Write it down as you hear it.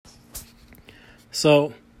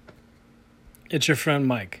So, it's your friend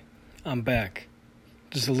Mike. I'm back.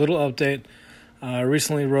 Just a little update. I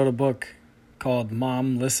recently wrote a book called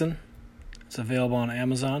Mom Listen. It's available on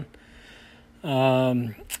Amazon.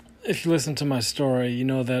 If you listen to my story, you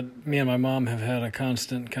know that me and my mom have had a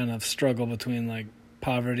constant kind of struggle between like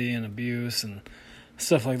poverty and abuse and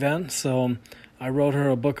stuff like that. So I wrote her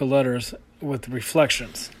a book of letters with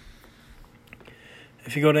reflections.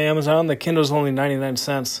 If you go to Amazon, the Kindle's only 99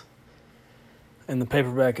 cents and the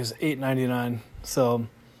paperback is $8.99. So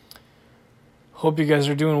hope you guys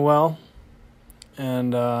are doing well,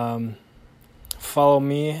 and follow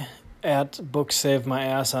me at Book Save My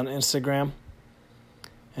Ass on Instagram,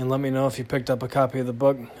 and let me know if you picked up a copy of the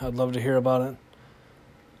book. I'd love to hear about it.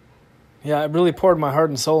 Yeah, I really poured my heart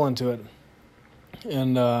and soul into it,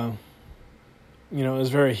 and it was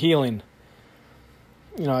very healing.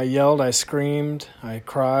 I yelled, I screamed, I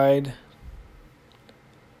cried,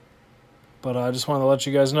 but I just wanted to let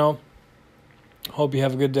you guys know. Hope you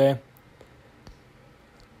have a good day.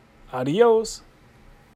 Adios.